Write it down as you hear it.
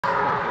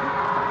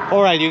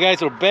All right, you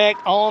guys are back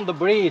on the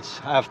bridge.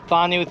 I have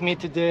Tony with me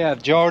today, I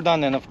have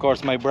Jordan, and of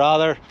course my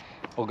brother.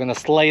 We're gonna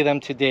slay them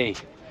today.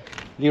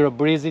 Little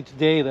breezy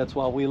today, that's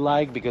what we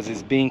like because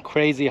it's been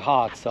crazy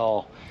hot.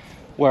 So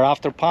we're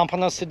after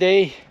pompanos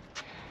today,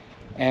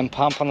 and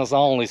pompanos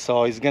only,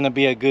 so it's gonna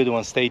be a good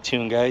one. Stay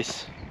tuned,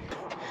 guys.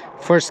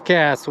 First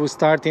cast, we're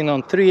starting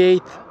on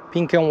 3/8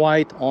 pink and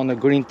white on a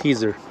green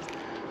teaser.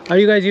 Are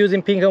you guys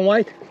using pink and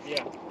white?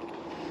 Yeah.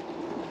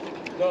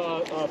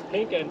 The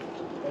pink and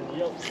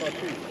yellow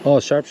chartreuse. Oh,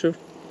 sharpshooter.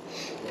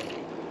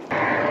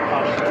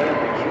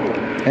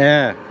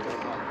 Yeah,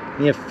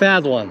 need a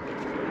fat one.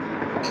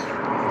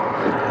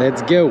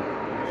 Let's go.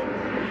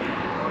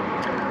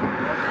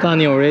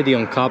 Tony already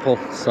on couple,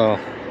 so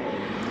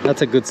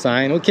that's a good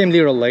sign. We came a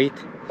little late.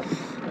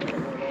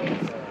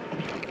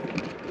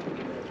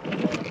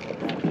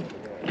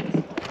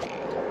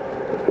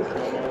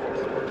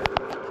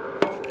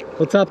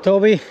 What's up,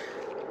 Toby?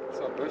 What's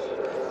up, Bush?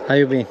 How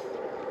you been?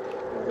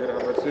 Good, how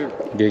about you?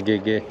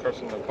 Good.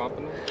 Crushing the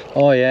pompano?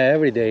 Oh yeah,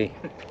 every day.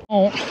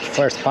 Oh,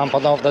 first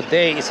pompano of the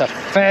day is a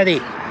fatty.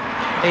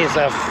 It's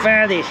a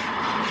fatty.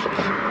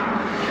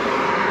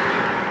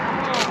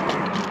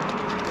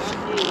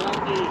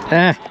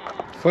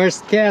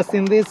 First cast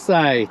in this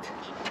side.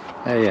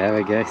 There you have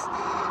it, guys.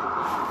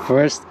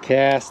 First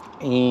cast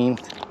in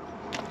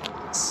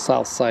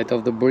south side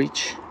of the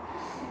bridge.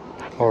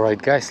 All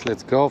right, guys,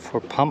 let's go for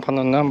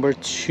pompano number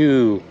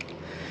 2.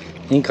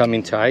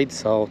 Incoming tide.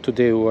 So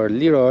today we were a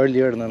little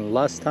earlier than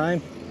last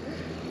time.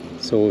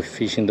 So we're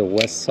fishing the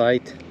west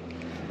side.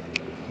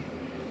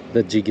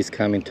 The jig is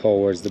coming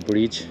towards the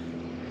bridge.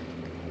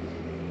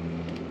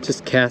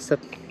 Just cast it,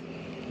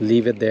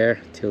 leave it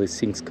there till it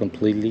sinks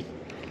completely,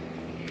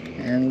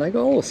 and like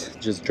always,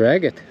 just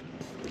drag it.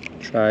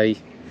 Try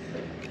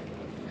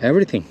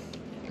everything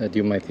that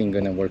you might think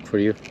gonna work for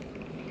you.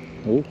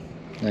 Oh,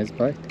 nice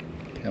bite.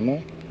 Come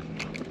on.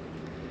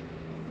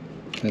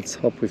 Let's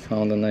hope we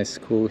found a nice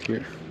school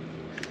here.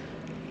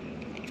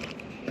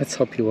 Let's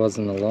hope he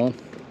wasn't alone.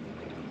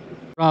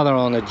 Rather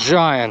on a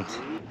giant.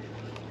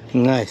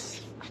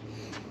 Nice.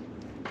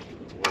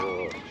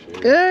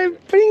 Hey,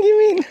 bring him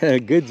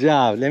in. Good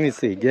job. Let me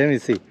see.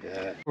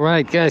 Yeah.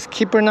 Right, guys,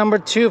 keeper number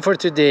 2 for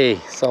today.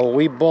 So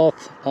we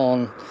both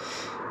on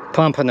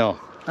pompano.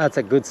 That's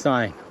a good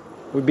sign.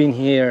 We've been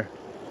here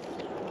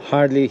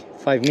hardly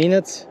 5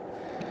 minutes.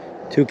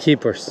 2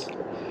 keepers.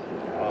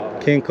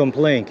 Can't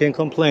complain.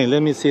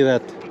 Let me see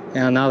that.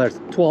 And another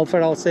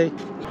 12er, I'll say.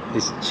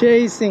 He's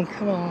chasing.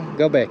 Come on,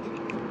 go back.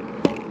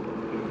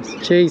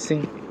 He's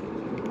chasing.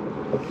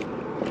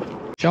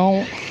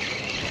 John.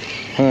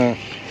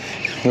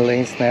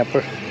 Lane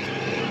snapper.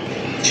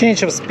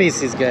 Change of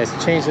species, guys.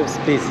 Change of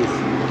species.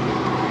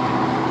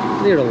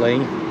 Little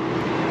lane.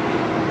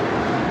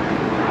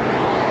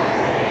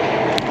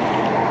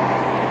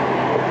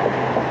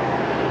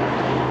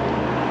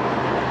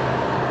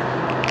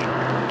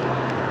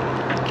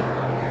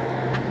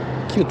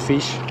 Cute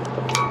fish.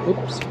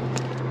 Oops.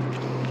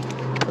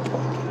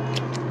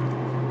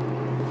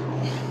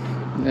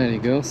 There he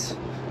goes.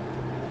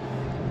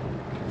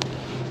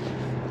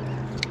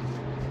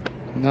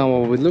 Now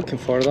what we're looking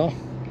for though,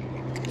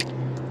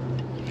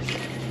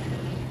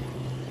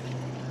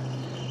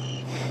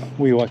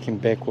 we're walking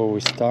back where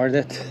we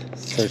started,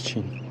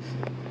 searching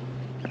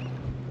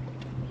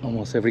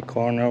almost every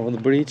corner of the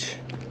bridge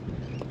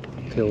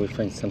until we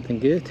find something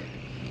good.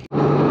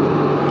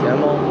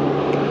 Come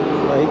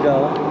on, there you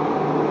go.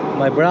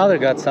 My brother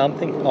got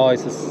something. Oh,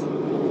 it's a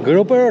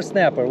grouper or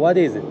snapper? What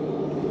is it?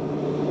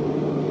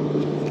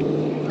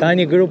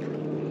 Tiny group.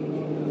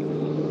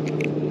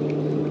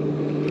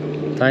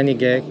 Tiny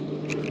gag.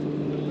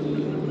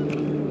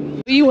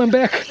 He went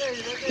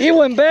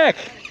back.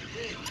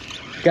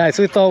 Guys,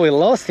 we thought we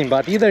lost him,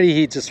 but either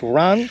he just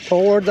ran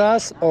toward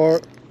us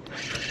or...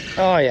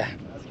 Oh yeah.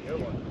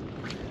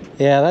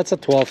 Yeah, that's a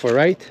 12er,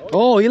 right?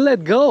 Oh, he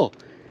let go.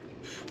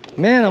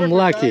 Man, I'm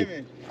lucky.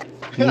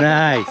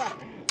 Nice.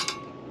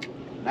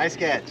 Nice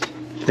catch.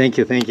 Thank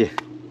you.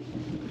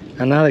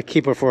 Another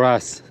keeper for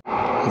us.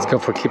 Let's go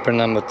for keeper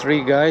number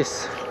 3,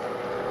 guys.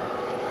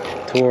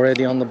 2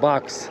 already on the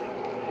box.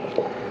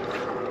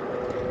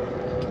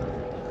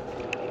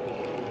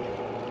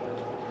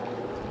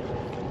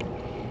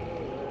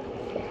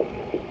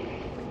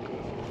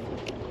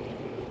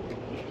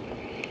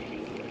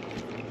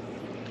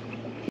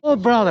 Oh,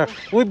 brother,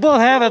 we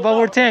both have it, but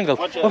we're tangled.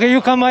 Okay,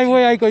 you come my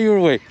way, I go your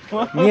way.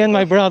 Me and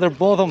my brother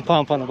both on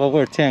pompano, but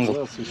we're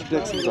tangled.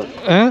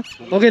 Huh?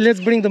 Okay,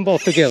 let's bring them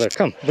both together.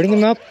 Come, bring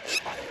them up.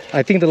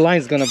 I think the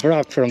line's gonna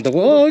block from the...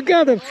 Oh, we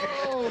got him!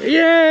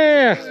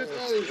 Yeah!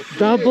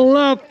 Double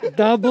up!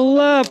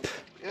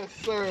 Yes,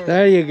 sir.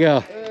 There you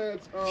go.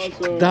 That's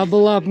awesome.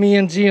 Double up, me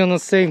and G on the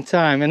same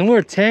time. And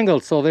we're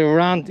tangled, so they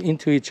ran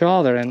into each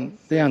other and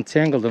they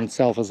untangled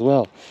themselves as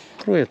well.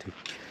 Cruelty.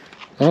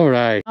 All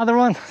right. Another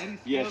one?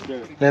 Yes,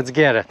 sir. Let's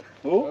get it.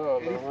 Oh,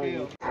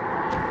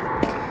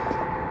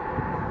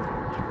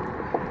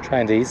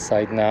 Trying the east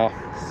side now.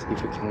 See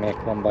if we can make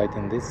one bite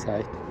in this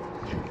side.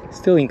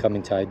 Still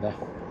incoming tide now.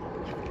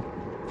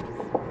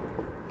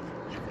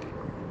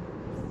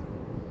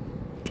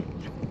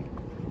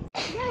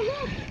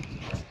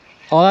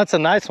 Oh, that's a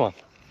nice one.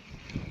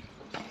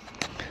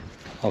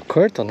 Oh,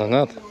 Kurt on the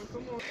nut.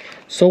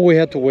 So we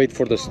had to wait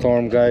for the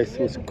storm, guys.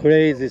 It was a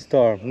crazy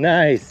storm.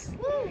 Nice.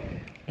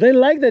 They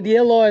like that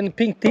yellow and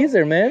pink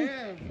teaser, man.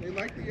 Yeah, they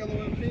like the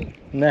yellow and pink.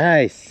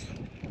 Nice.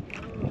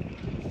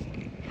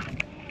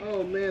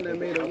 Oh man, that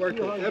made it worth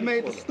it. That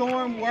made the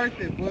storm worth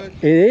it, Bush.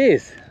 It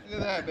is.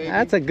 Look at that, baby.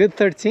 That's a good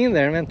 13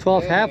 there, man.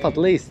 12 half at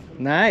least.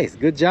 Nice.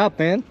 Good job,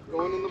 man.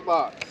 Going in the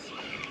box.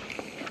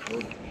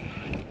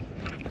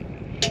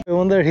 I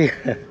wonder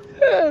here.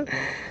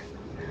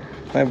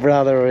 My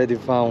brother already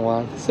found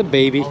one. It's a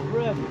baby.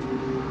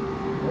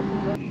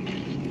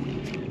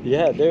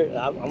 Yeah,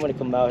 I'm gonna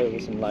come out here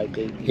with some live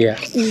bait. Yeah.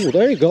 Ooh,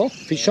 there you go.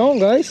 Fish on,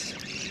 guys.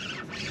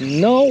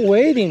 No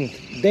waiting.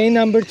 Day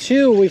number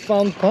 2, we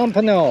found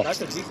Pompano.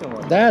 That's a decent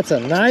one. That's a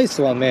nice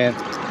one, man.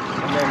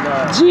 And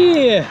then,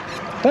 Gee,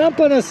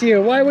 Pompano's here.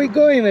 Why are we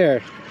going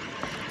there?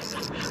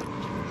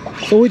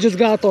 So we just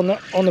got on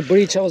the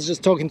bridge. I was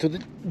just talking to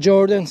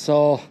Jordan.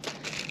 So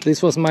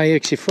this was my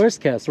actually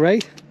first cast,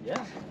 right?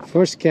 yeah.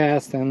 First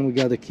cast, and we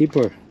got a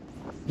keeper.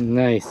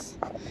 Nice.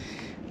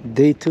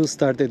 Day 2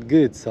 started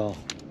good, so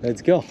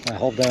let's go. I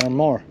hope there are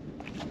more.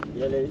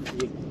 Yeah,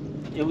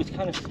 it was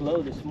kind of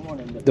slow this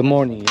morning. The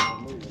morning,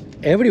 yeah.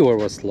 Everywhere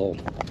was slow.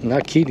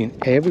 Not kidding,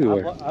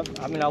 everywhere.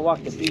 I mean, I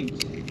walked the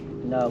beach.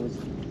 And I was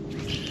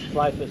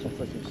fly fishing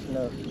for some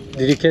snook.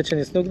 Did you catch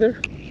any snook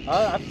there?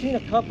 I've seen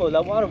a couple.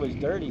 That water was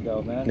dirty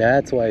though, man.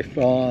 That's why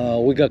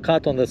we got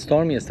caught on the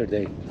storm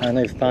yesterday. I don't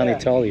know if Sonny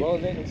told you. Well,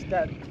 then it's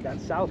that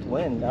south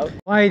wind.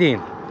 Fighting.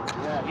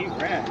 Yeah, he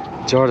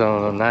ran. Jordan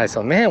on a nice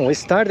one. Man, we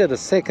started the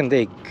second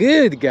day.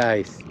 Good,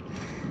 guys.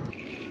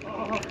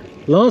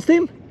 Lost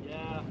him?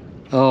 Yeah.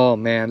 Oh,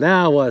 man,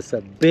 that was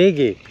a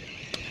biggie.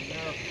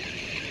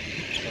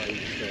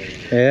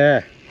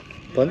 Yeah.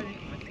 But,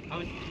 I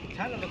was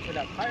trying to look for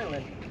that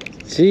pilot.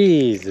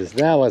 Jesus,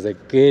 that was a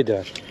good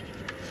one.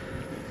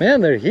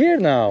 Man, they're here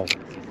now.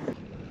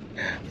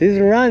 He's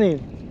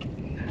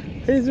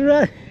running. He's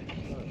running.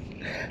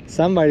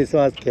 Somebody saw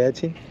us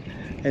catching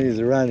and he's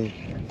running.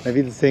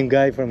 Maybe the same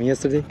guy from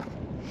yesterday.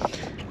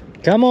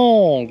 Come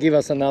on, give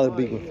us another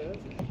big one.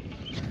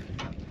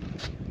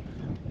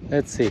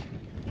 Let's see.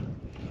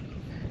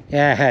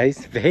 Yeah,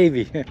 he's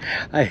baby.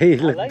 He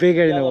looks like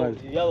bigger the in the water.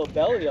 yellow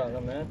belly on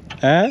him, man.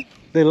 Huh?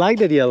 They like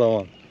that yellow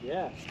one.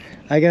 Yeah.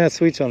 I'm gonna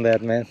switch on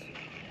that, man.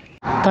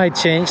 Tide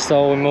changed,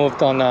 so we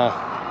moved on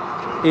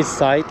east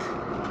side.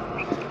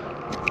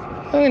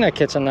 I'm gonna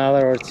catch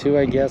another or two,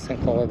 I guess,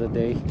 and call it a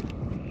day.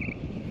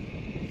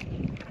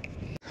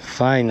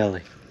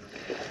 Finally.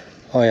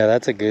 Oh yeah,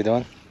 that's a good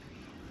one.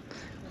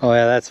 Oh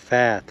yeah, that's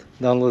fat.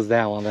 Don't lose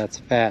that one, that's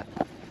fat.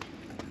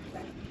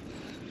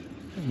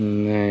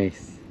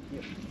 Nice.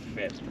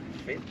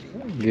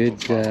 Good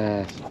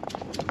job.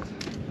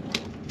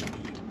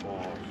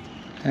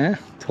 Eh,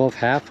 12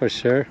 half for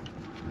sure.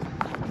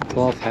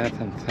 12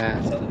 half and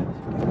fat.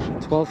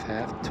 12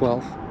 half,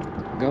 12.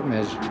 Go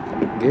measure.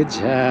 Good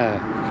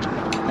job.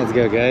 Let's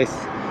go, guys.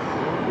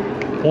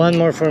 One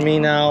more for me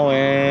now,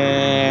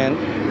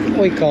 and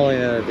we call it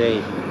a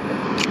day.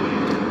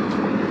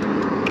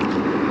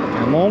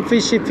 Come on,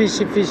 fishy,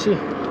 fishy, fishy.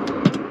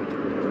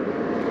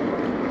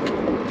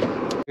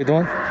 Good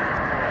one.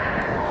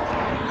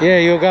 Yeah,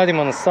 you got him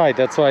on the side.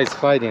 That's why he's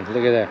fighting.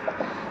 Look at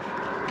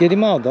that. Get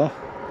him out, though.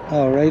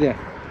 Oh, right there.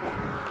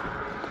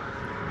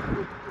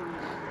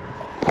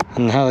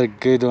 Another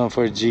good one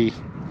for G.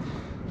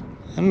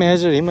 I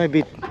measured. He might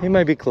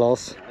be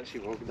close.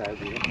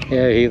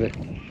 Yeah, either.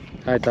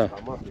 I thought.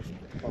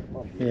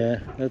 Yeah,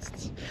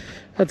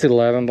 that's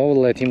 11, but we'll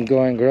let him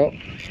go and grow.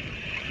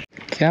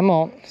 Come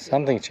on,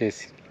 something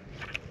chasing.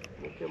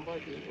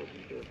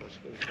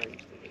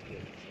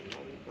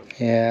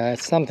 Yeah,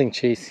 it's something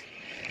chasing.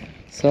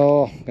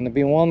 So gonna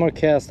be one more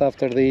cast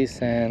after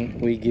this, and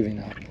we giving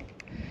up.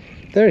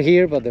 They're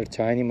here, but they're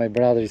tiny. My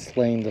brother is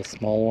slaying the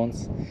small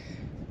ones.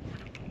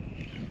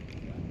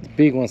 The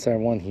big ones are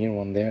one here,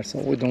 one there, so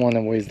we don't want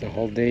to waste the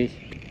whole day.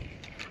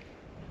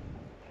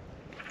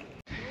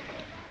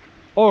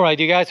 Alright,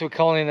 you guys, we're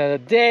calling it a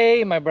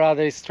day. My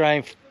brother is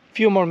trying a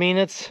few more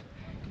minutes.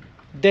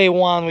 Day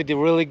 1 we did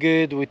really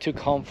good. We took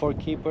home 4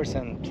 keepers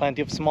and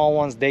plenty of small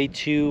ones. Day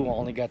 2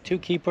 only got 2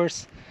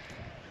 keepers.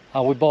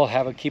 We both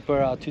have a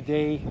keeper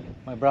today.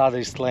 My brother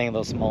is slaying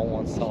those small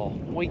ones, so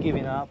we're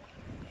giving up.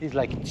 There's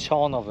like a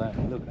ton of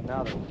them. Look,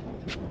 another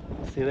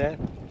one. See that?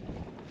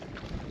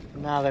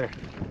 Another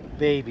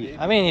baby.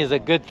 I mean, it's a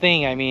good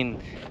thing. I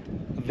mean,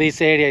 this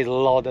area is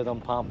loaded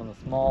on Pompano.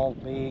 Small,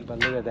 big, but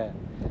look at that.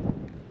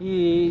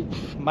 He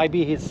might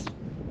be his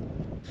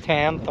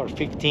 10th or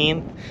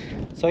 15th.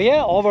 So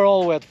yeah,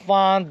 overall we had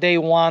fun. Day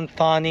 1,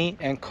 Sonny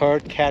and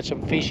Kurt catch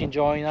some fish and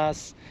join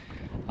us.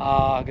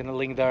 I'm gonna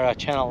link their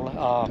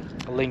channel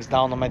links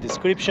down in my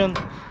description.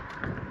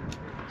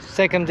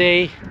 Second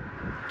day,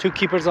 2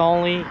 keepers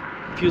only,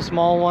 few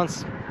small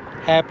ones.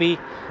 Happy.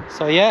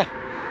 So yeah,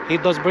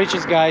 hit those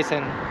bridges, guys,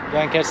 and go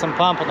and catch some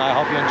Pompano. I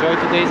hope you enjoyed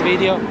today's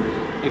video.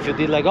 If you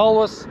did, like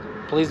always,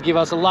 please give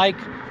us a like,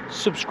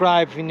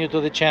 subscribe if you're new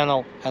to the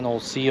channel, and I'll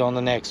see you on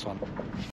the next one.